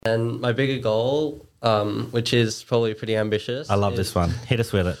And my bigger goal, which is probably pretty ambitious. I love this one. Hit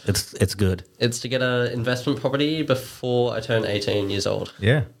us with it. It's good. It's to get an investment property before I turn 18 years old.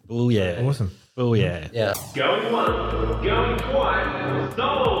 Yeah. Oh, yeah. Awesome. Oh, yeah. Yeah. Going once, going twice,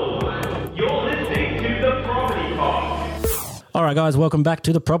 sold! You're listening to The Property Pod. All right, guys, welcome back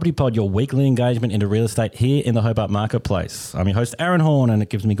to the Property Pod, your weekly engagement into real estate here in the Hobart Marketplace. I'm your host, Aaron Horn, and it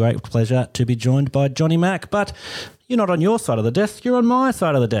gives me great pleasure to be joined by Johnny Mack. But you're not on your side of the desk, you're on my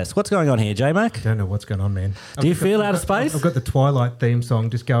side of the desk. What's going on here, J-Mac? I don't know what's going on, man. Do you feel out of space? I've got the Twilight theme song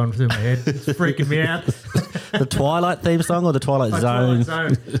just going through my head. It's freaking me out. The Twilight theme song or the Twilight Zone?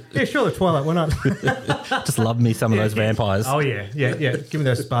 Twilight Zone. Yeah, sure, the Twilight. Why not? Just love me some of those vampires. Oh, yeah. Give me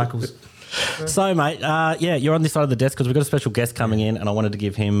those sparkles. So, mate, you're on this side of the desk because we've got a special guest coming in, and I wanted to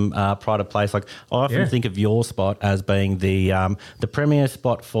give him pride of place. Like, I often think of your spot as being the premier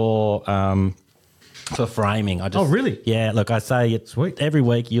spot for framing. Oh, really? Yeah, look, I say it Sweet. every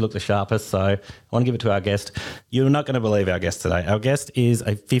week. You look the sharpest, so I want to give it to our guest. You're not going to believe our guest today. Our guest is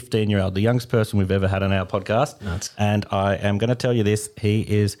a 15-year-old, the youngest person we've ever had on our podcast. Nuts. And I am going to tell you this, he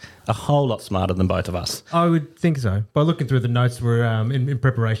is a whole lot smarter than both of us. I would think so. By looking through the notes that were in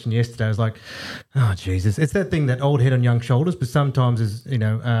preparation yesterday, I was like, oh, Jesus. It's that thing, that old head on young shoulders, but sometimes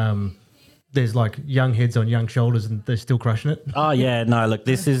there's like young heads on young shoulders and they're still crushing it. Oh, yeah. No, look,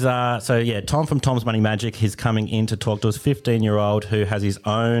 this is, Tom from Tom's Money Magic. He's coming in to talk to us, 15-year-old who has his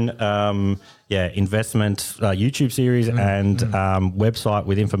own investment YouTube series and website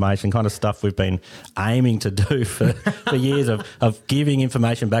with information, kind of stuff we've been aiming to do for years of giving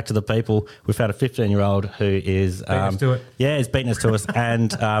information back to the people. We've had a 15-year-old who is... Beating us to it. Yeah, he's beating us to us.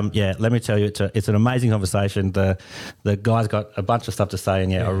 And, let me tell you, it's an amazing conversation. The guy's got a bunch of stuff to say,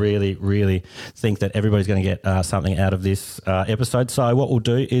 and, I really, really think that everybody's going to get something out of this episode. So what we'll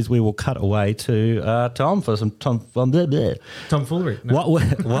do is we will cut away to Tom for some Tomfoolery. No.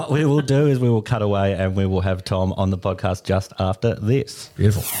 What we will do is we will cut away and we will have Tom on the podcast just after this.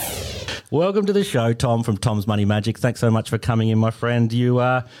 Beautiful. Welcome to the show, Tom from Tom's Money Magic. Thanks so much for coming in, my friend. You're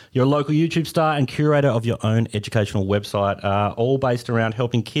a local YouTube star and curator of your own educational website, all based around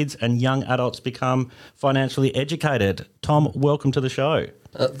helping kids and young adults become financially educated. Tom, welcome to the show.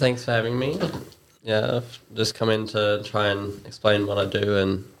 Thanks for having me. Yeah, I've just come in to try and explain what I do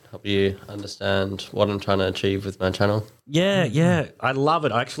and help you understand what I'm trying to achieve with my channel. Yeah, I love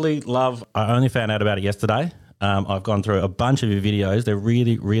it. I only found out about it yesterday. I've gone through a bunch of your videos. They're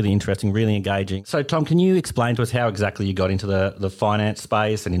really, really interesting, really engaging. So, Tom, can you explain to us how exactly you got into the finance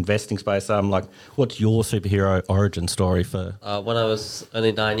space and investing space? What's your superhero origin story for? When I was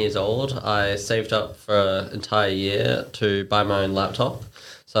only 9 years old, I saved up for an entire year to buy my own laptop.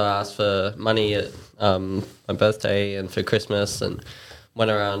 So I asked for money at my birthday and for Christmas, and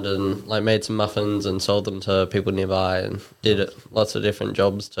went around and made some muffins and sold them to people nearby and did lots of different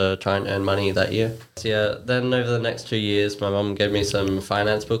jobs to try and earn money that year. So then over the next 2 years, my mum gave me some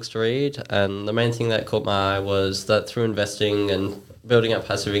finance books to read, and the main thing that caught my eye was that through investing and building up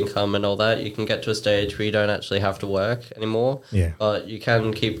passive income and all that, you can get to a stage where you don't actually have to work anymore. Yeah. But you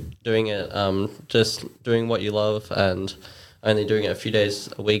can keep doing it, just doing what you love and only doing it a few days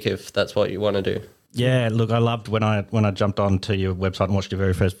a week if that's what you want to do. Yeah, look, I loved when I jumped onto your website and watched your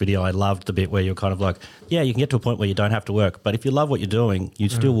very first video, I loved the bit where you're kind of like, yeah, you can get to a point where you don't have to work, but if you love what you're doing, you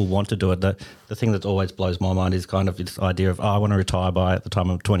still will want to do it. The thing that always blows my mind is kind of this idea of, I want to retire by the time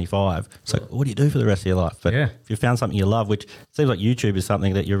I'm 25. So what do you do for the rest of your life? But if you found something you love, which seems like YouTube is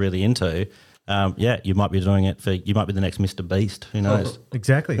something that you're really into, you might be doing it you might be the next Mr. Beast. Who knows?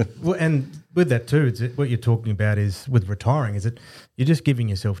 Exactly. Well, and with that too, what you're talking about is with retiring, is that you're just giving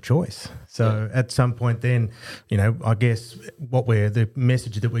yourself choice. So at some point then, I guess the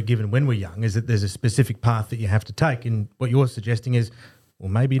message that we're given when we're young is that there's a specific path that you have to take. And what you're suggesting is, well,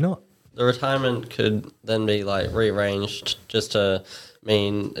 maybe not. The retirement could then be rearranged just to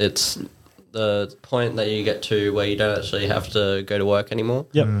mean it's the point that you get to where you don't actually have to go to work anymore.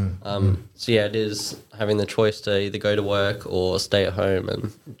 Yep. It is having the choice to either go to work or stay at home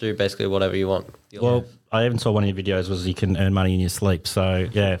and do basically whatever you want. Well, I even saw one of your videos was you can earn money in your sleep. So,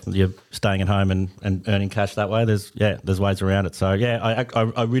 you're staying at home and earning cash that way. There's ways around it. So,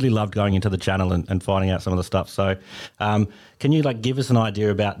 I really loved going into the channel and finding out some of the stuff. So, can you give us an idea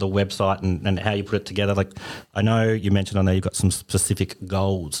about the website and how you put it together? I know you mentioned on there you've got some specific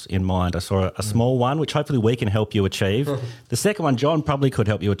goals in mind. I saw a small one, which hopefully we can help you achieve. The second one, John probably could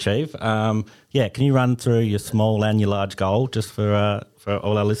help you achieve. Can you run through your small and your large goal just for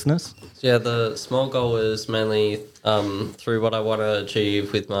all our listeners? So the small goal is mainly through what I want to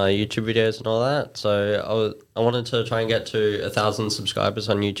achieve with my YouTube videos and all that. So I wanted to try and get to 1,000 subscribers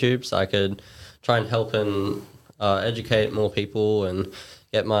on YouTube so I could try and help and educate more people and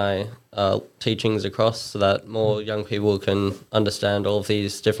get my teachings across so that more young people can understand all of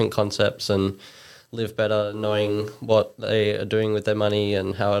these different concepts and live better knowing what they are doing with their money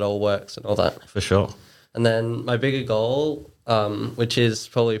and how it all works and all that. For sure. And then my bigger goal, which is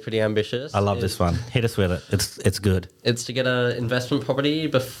probably pretty ambitious. I love this one. Hit us with it. It's good. It's to get an investment property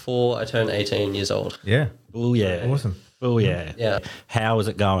before I turn 18 years old. Yeah. Oh, yeah. Awesome. Oh, yeah. Yeah. How is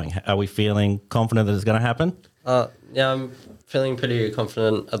it going? Are we feeling confident that it's going to happen? Yeah, I'm feeling pretty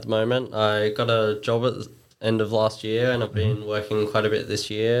confident at the moment. I got a job at the end of last year and I've been working quite a bit this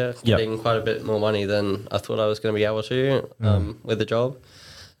year, getting quite a bit more money than I thought I was going to be able to with the job.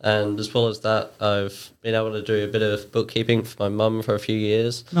 And as well as that, I've been able to do a bit of bookkeeping for my mum for a few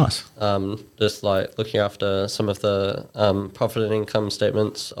years. Nice. Just like looking after some of the profit and income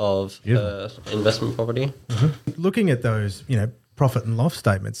statements of her investment property. Looking at those, profit and loss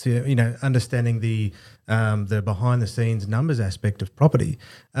statements, understanding the behind the scenes numbers aspect of property,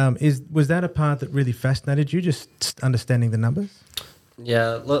 was that a part that really fascinated you? Just understanding the numbers?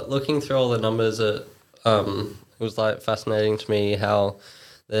 Yeah, looking through all the numbers, it was like fascinating to me how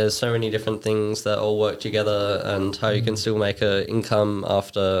there's so many different things that all work together and how you can still make an income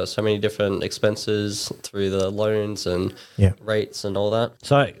after so many different expenses through the loans and rates and all that.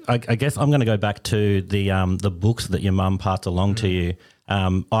 So I guess I'm going to go back to the books that your mum passed along to you.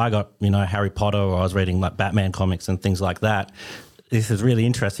 I got, Harry Potter, or I was reading like Batman comics and things like that. This is really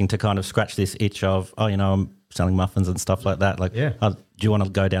interesting to kind of scratch this itch of, I'm selling muffins and stuff like that. Like, do you want to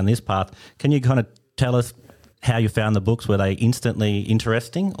go down this path? Can you kind of tell us how you found the books? Were they instantly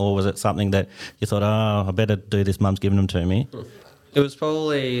interesting, or was it something that you thought, I better do this, mum's giving them to me? It was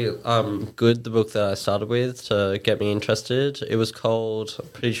probably good, the book that I started with, to get me interested. It was called, I'm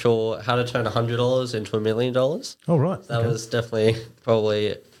pretty sure, How to Turn $100 into $1 Million. Oh, right. That was definitely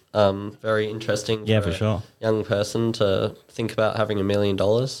probably very interesting for for sure. a young person to think about having $1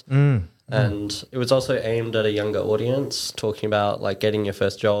 million. And it was also aimed at a younger audience, talking about like getting your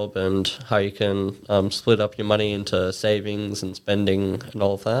first job and how you can split up your money into savings and spending and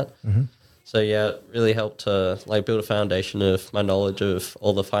all of that. So yeah, it really helped to like build a foundation of my knowledge of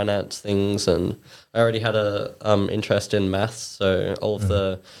all the finance things, and I already had a interest in maths, so all of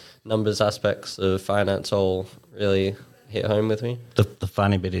the numbers aspects of finance all really hit home with me. The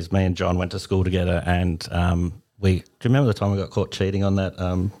funny bit is me and John went to school together, and do you remember the time we got caught cheating on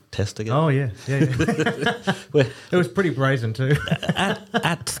that test together? Oh, yeah. It was pretty brazen too.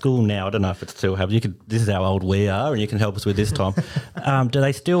 At school now, I don't know if it still have. This is how old we are, and you can help us with this, Tom. Do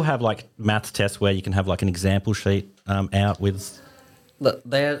they still have like maths tests where you can have like an example sheet out with?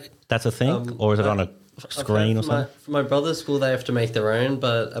 That's a thing, or is it on a screen or something? For my brother's school, they have to make their own,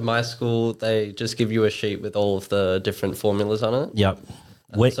 but at my school, they just give you a sheet with all of the different formulas on it. Yep.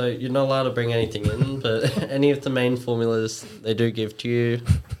 So you're not allowed to bring anything in, but any of the main formulas they do give to you,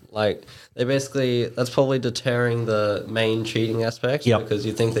 like that's probably deterring the main cheating aspect because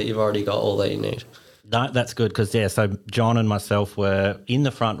you think that you've already got all that you need. No, that's good because, so John and myself were in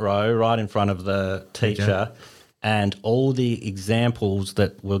the front row, right in front of the teacher, and all the examples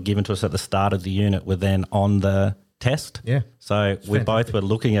that were given to us at the start of the unit were then on the test. Yeah. So we both were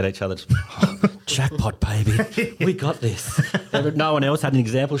looking at each other, jackpot, baby, we got this. No one else had an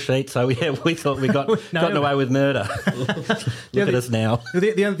example sheet, so we thought we gotten away with murder. Look at us now.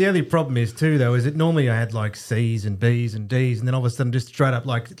 The only problem is too, though, is that normally I had like C's and B's and D's, and then all of a sudden just straight up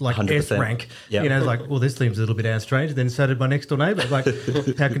like 100%. S rank. Yep. Like, well, this seems a little bit out strange. Then so did my next door neighbour. Like,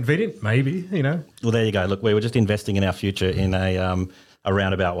 how convenient? Maybe, Well, there you go. Look, we were just investing in our future in a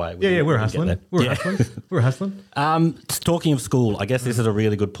roundabout way. We're hustling. We're hustling. Talking of school, I guess this is a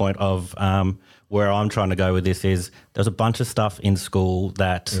really good point of where I'm trying to go with this is there's a bunch of stuff in school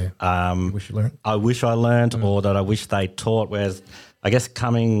that I wish I learned or that I wish they taught, whereas I guess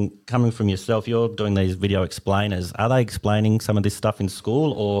coming from yourself, you're doing these video explainers. Are they explaining some of this stuff in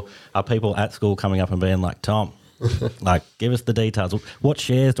school, or are people at school coming up and being like, Tom, like, give us the details. What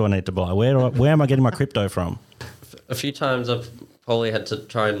shares do I need to buy? Where am I getting my crypto from? A few times I've probably had to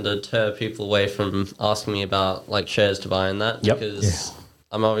try and deter people away from asking me about like shares to buy and that because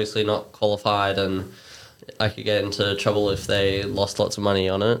I'm obviously not qualified and I could get into trouble if they lost lots of money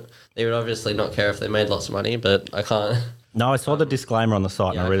on it. They would obviously not care if they made lots of money, but I can't. No, I saw the disclaimer on the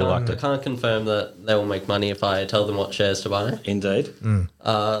site and I really liked it. I can't confirm that they will make money if I tell them what shares to buy. Indeed.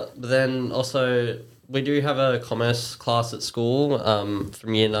 But then also we do have a commerce class at school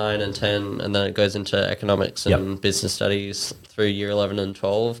from year 9 and 10, and then it goes into economics and business studies through year 11 and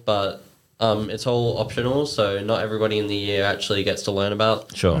 12. But it's all optional, so not everybody in the year actually gets to learn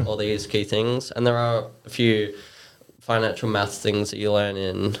about all these key things. And there are a few financial maths things that you learn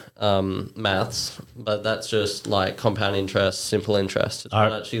in maths, but that's just like compound interest, simple interest. It's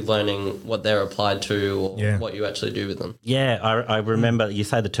not actually learning what they're applied to or what you actually do with them. Yeah, I remember you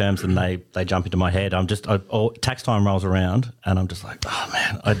say the terms and they jump into my head. Tax time rolls around and I'm just like, oh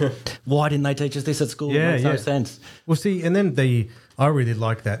man, why didn't they teach us this at school? It makes no sense. Well, see, and then I really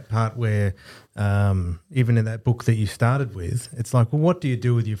like that part where even in that book that you started with, it's like, well, what do you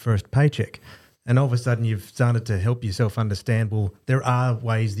do with your first paycheck? And all of a sudden you've started to help yourself understand, well, there are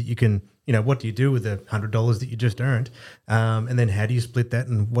ways that you can, what do you do with the $100 that you just earned? And then how do you split that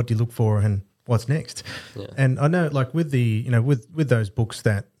and what do you look for and what's next? Yeah. And I know, like with the, with those books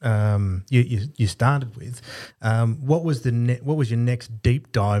that you started with, what was your next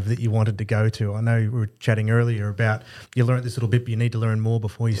deep dive that you wanted to go to? I know we were chatting earlier about you learned this little bit, but you need to learn more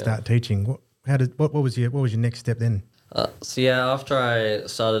before you start teaching. What was your next step then? After I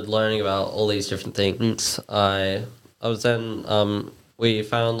started learning about all these different things, I was then we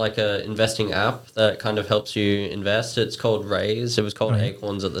found like a investing app that kind of helps you invest. It's called Raise. It was called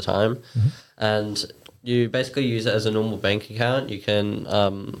Acorns at the time, and you basically use it as a normal bank account. You can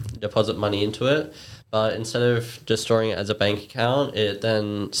deposit money into it, but instead of just storing it as a bank account, it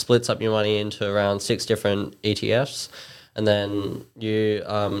then splits up your money into around 6 different ETFs. And then you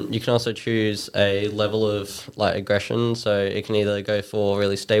can also choose a level of like aggression. So it can either go for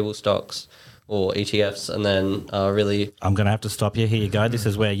really stable stocks or ETFs, and then really... I'm going to have to stop you. Here you go. This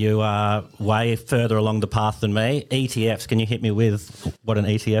is where you are way further along the path than me. ETFs, can you hit me with what an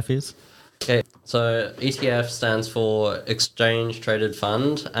ETF is? Okay, so ETF stands for Exchange Traded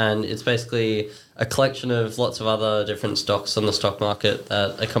Fund, and it's basically a collection of lots of other different stocks on the stock market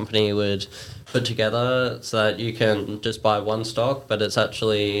that a company would put together so that you can just buy one stock, but it's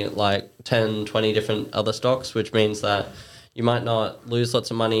actually like 10, 20 different other stocks, which means that you might not lose lots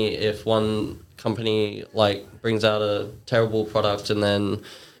of money if one company like brings out a terrible product and then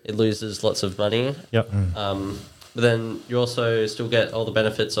it loses lots of money. Yep. But then you also still get all the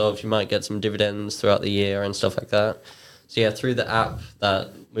benefits of, you might get some dividends throughout the year and stuff like that. So yeah, through the app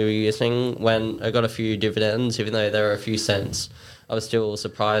that we were using, when I got a few dividends, even though there were a few cents, I was still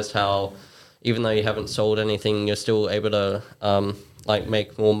surprised how, even though you haven't sold anything, you're still able to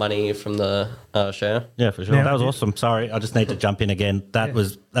make more money from the share. Yeah, for sure. That was awesome. Sorry, I just need to jump in again. That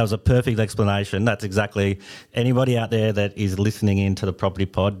was a perfect explanation. That's exactly, anybody out there that is listening into the Property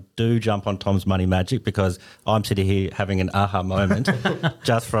Pod, do jump on Tom's Money Magic, because I'm sitting here having an aha moment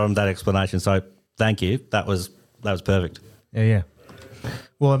just from that explanation. So thank you. That was perfect. Yeah.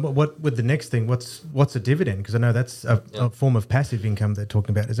 Well, what with the next thing? What's a dividend? Because I know that's a form of passive income they're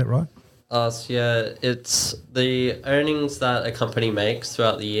talking about. Is that right? It's the earnings that a company makes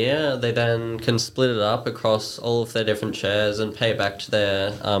throughout the year. They then can split it up across all of their different shares and pay back to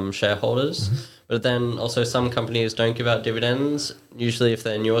their shareholders. Mm-hmm. But then also some companies don't give out dividends, usually if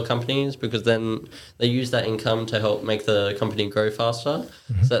they're newer companies, because then they use that income to help make the company grow faster.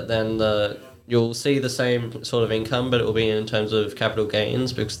 Mm-hmm. So that then you'll see the same sort of income, but it will be in terms of capital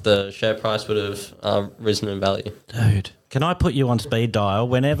gains because the share price would have risen in value. Dude, can I put you on speed dial?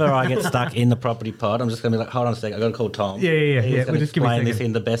 Whenever I get stuck in the Property Pod, I'm just going to be like, hold on a second, I've got to call Tom. Yeah. He's going to explain this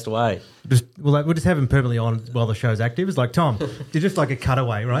in the best way. We'll just have him permanently on while the show's active. It's like, Tom, you're just like a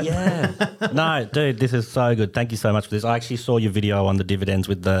cutaway, right? Yeah. No, dude, this is so good. Thank you so much for this. I actually saw your video on the dividends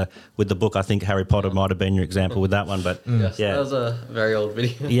with the book. I think Harry Potter might have been your example with that one, but yes, that was a very old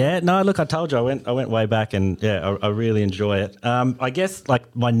video. Yeah, no, look, I told you I went way back, and I really enjoy it. I guess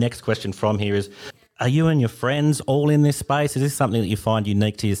like my next question from here is, are you and your friends all in this space? Is this something that you find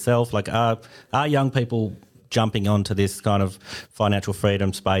unique to yourself? Like, are young people jumping onto this kind of financial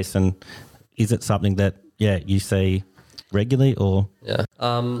freedom space, and is it something that you see regularly or? Yeah.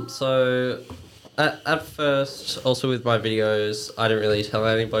 So at first, also with my videos, I didn't really tell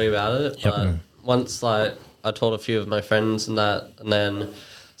anybody about it. Yep. But once I told a few of my friends and then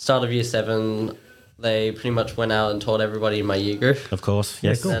start of year 7. They pretty much went out and told everybody in my year group. Of course,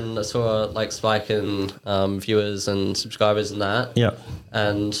 yes. Yeah, cool. And I saw like spike in viewers and subscribers and that. Yeah.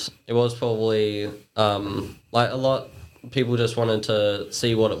 And it was probably like a lot of people just wanted to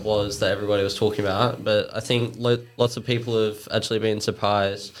see what it was that everybody was talking about. But I think lots of people have actually been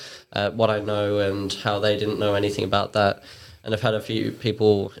surprised at what I know and how they didn't know anything about that. And I've had a few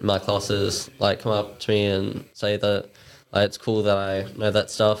people in my classes like come up to me and say that it's cool that I know that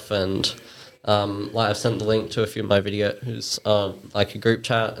stuff, and I've sent the link to a few of my videos, like a group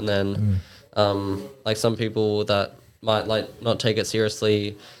chat, and then like some people that might like not take it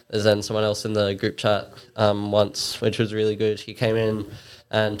seriously. There's then someone else in the group chat once, which was really good. He came in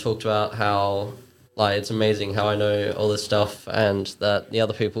and talked about how it's amazing how I know all this stuff, and that the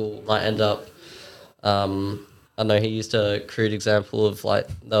other people might end up I know he used a crude example of like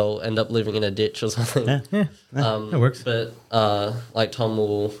they'll end up living in a ditch or something. Yeah, that works. But like Tom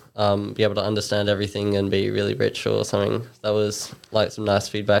will be able to understand everything and be really rich or something. That was like some nice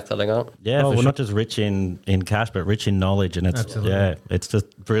feedback that I got. Yeah, well, not just rich in cash, but rich in knowledge, and it's Absolutely. it's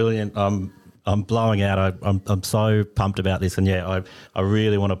just brilliant. I'm blowing out. I'm so pumped about this, and I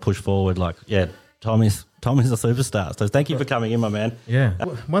really want to push forward. Like, Tom is a superstar. So thank you for coming in, my man. Yeah.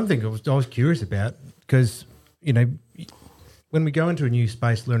 One thing I was curious about, because, you know, when we go into a new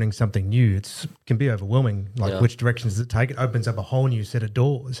space learning something new, it can be overwhelming, like which directions does it take? It opens up a whole new set of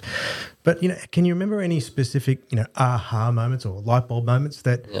doors. But, you know, can you remember any specific, you know, aha moments or light bulb moments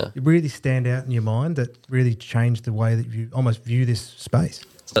that really stand out in your mind that really changed the way that you almost view this space?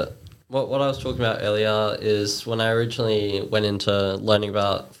 So what I was talking about earlier is when I originally went into learning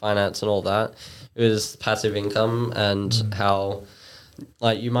about finance and all that, it was passive income and how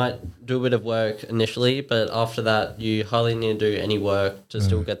like you might do a bit of work initially, but after that you hardly need to do any work to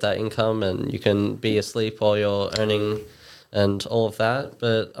still get that income, and you can be asleep while you're earning and all of that.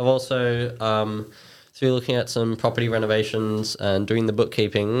 But I've also through looking at some property renovations and doing the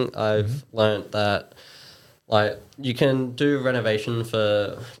bookkeeping, I've learnt that like you can do renovation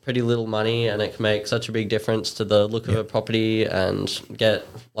for pretty little money, and it can make such a big difference to the look of a property and get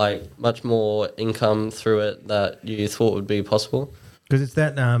like much more income through it that you thought would be possible. Because it's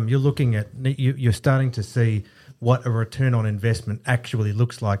that you're looking at, you're starting to see what a return on investment actually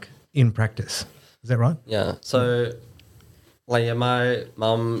looks like in practice. Is that right? Yeah. So, like, my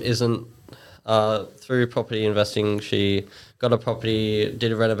mum isn't through property investing. She got a property,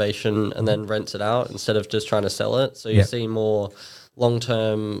 did a renovation, and then rents it out instead of just trying to sell it. So you see more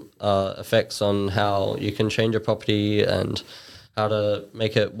long-term effects on how you can change a property and how to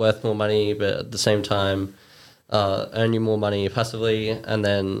make it worth more money, but at the same time earn you more money passively, and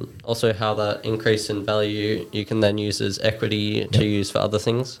then also how that increase in value you can then use as equity to use for other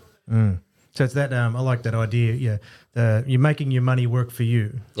things. So it's that I like that idea. Yeah, you're making your money work for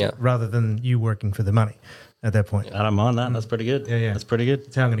you, rather than you working for the money. At that point, I don't mind that. That's pretty good. Yeah, That's pretty good.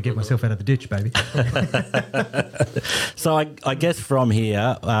 That's how I'm going to get myself out of the ditch, baby. So I guess from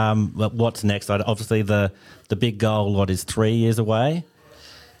here, what's next? Obviously, the big goal, is 3 years away?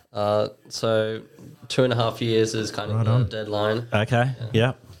 So 2.5 years is kind of the deadline. Okay,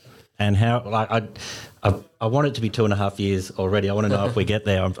 yeah. And how, like, I want it to be 2.5 years already. I want to know if we get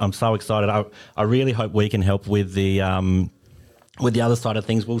there. I'm so excited. I really hope we can help with the other side of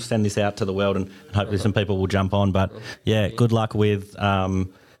things. We'll send this out to the world, and hopefully some people will jump on. But good luck with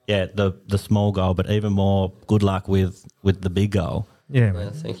the small goal, but even more good luck with the big goal. Yeah,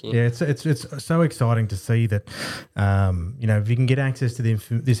 man. Thank you. Yeah, it's so exciting to see that, if you can get access to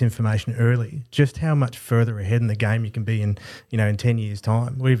this information early, just how much further ahead in the game you can be in 10 years'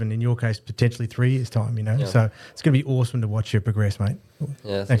 time, or even in your case, potentially 3 years' time, So it's going to be awesome to watch you progress, mate.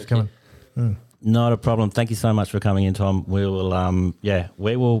 Yeah, thanks for coming. Not a problem. Thank you so much for coming in, Tom. We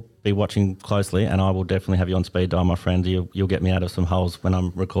will be watching closely, and I will definitely have you on speed dial, my friend. You'll get me out of some holes when I'm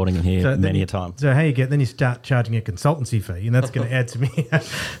recording in here many a time. So then you start charging a consultancy fee, and that's going to add to me.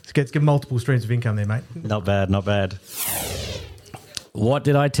 Let's get multiple streams of income there, mate. Not bad, not bad. What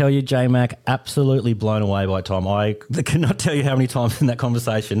did I tell you, J-Mac? Absolutely blown away by Tom. I cannot tell you how many times in that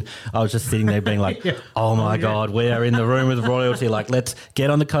conversation I was just sitting there being like, oh my God, we are in the room with royalty. Like, let's get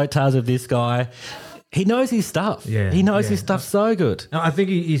on the coattails of this guy. He knows his stuff. Yeah, he knows his stuff so good. No, I think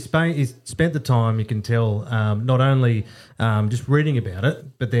he's spent the time, you can tell, not only just reading about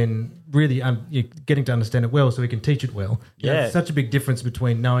it, but then really getting to understand it well so he can teach it well. There's such a big difference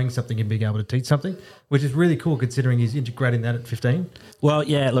between knowing something and being able to teach something, which is really cool considering he's integrating that at 15. Well,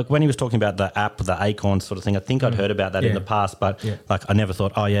 yeah, look, when he was talking about the app, the Acorn sort of thing, I think I'd heard about that in the past, but like I never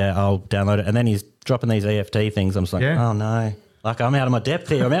thought, I'll download it. And then he's dropping these EFT things. I'm just like, oh no. Like, I'm out of my depth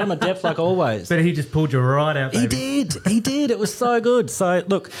here. I'm out of my depth like always. But he just pulled you right out, baby. He did. It was so good. So,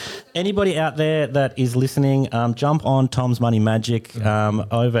 look, anybody out there that is listening, jump on Tom's Money Magic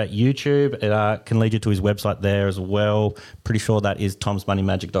over at YouTube. It can lead you to his website there as well. Pretty sure that is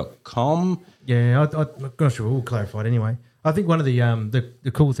tomsmoneymagic.com. Yeah, I'm not sure. We'll clarify it anyway. I think one of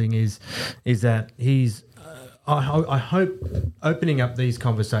the cool thing is that he's... I hope opening up these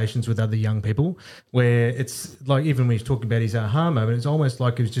conversations with other young people where it's like, even when he's talking about his aha moment, it's almost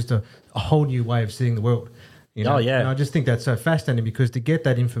like it was just a whole new way of seeing the world. You know? Oh, yeah. And I just think that's so fascinating because to get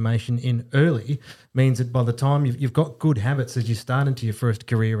that information in early means that by the time you've got good habits as you start into your first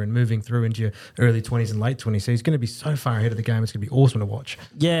career and moving through into your early 20s and late 20s. So he's going to be so far ahead of the game. It's going to be awesome to watch.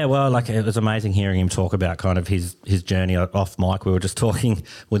 Yeah, well, like it was amazing hearing him talk about kind of his journey off mic. We were just talking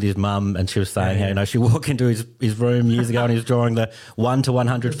with his mum and she was saying how, you know, she walked into his room years ago and he was drawing the 1 to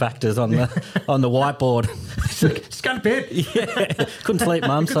 100 factors on the whiteboard. Just go to bed. Yeah, couldn't sleep,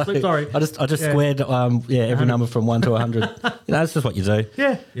 mum. So sleep, sorry. I just squared every number from 1 to 100. You know, that's just what you do.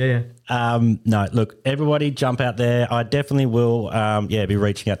 Yeah. No, look, everybody jump out there. I definitely will be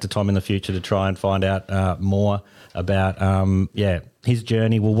reaching out to Tom in the future to try and find out more about his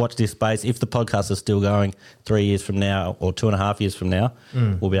journey. We'll watch this space. If the podcast is still going 3 years from now or 2.5 years from now,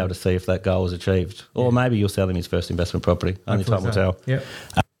 we'll be able to see if that goal was achieved. Or maybe you'll sell him his first investment property. Only time will tell. Yep.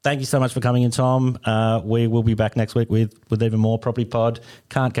 Thank you so much for coming in, Tom. We will be back next week with even more Property Pod.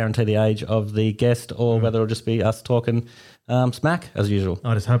 Can't guarantee the age of the guest or whether it'll just be us talking smack as usual.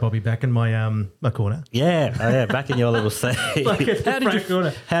 I just hope I'll be back in my my corner. Yeah, back in your little seat.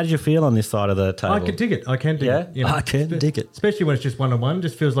 How did you feel on this side of the table? I can dig it. I can dig it. You know, I can dig it. Especially when it's just one-on-one.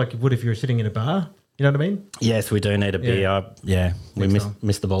 Just feels like it would if you were sitting in a bar. You know what I mean? Yes, we do need a beer. We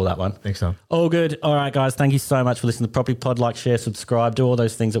missed the ball that one. Thanks, Tom. All good. All right, guys. Thank you so much for listening to Property Pod. Like, share, subscribe, do all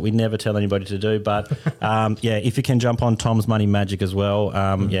those things that we never tell anybody to do. But if you can jump on Tom's Money Magic as well,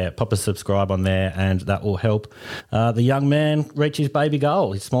 pop a subscribe on there, and that will help the young man reach his baby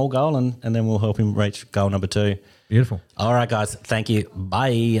goal, his small goal, and then we'll help him reach goal number 2. Beautiful. All right, guys. Thank you.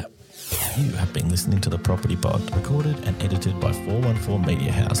 Bye. You have been listening to the Property Pod, recorded and edited by 414 Media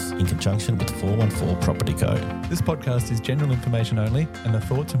House in conjunction with 414 Property Code. This podcast is general information only, and the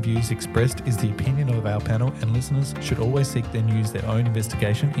thoughts and views expressed is the opinion of our panel, and listeners should always seek then use their own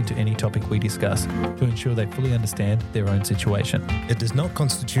investigation into any topic we discuss to ensure they fully understand their own situation. It does not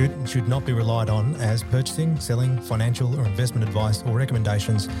constitute and should not be relied on as purchasing, selling, financial or investment advice or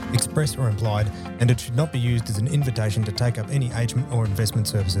recommendations, express or implied, and it should not be used as an invitation to take up any agent or investment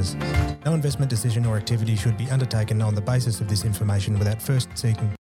services. No investment decision or activity should be undertaken on the basis of this information without first seeking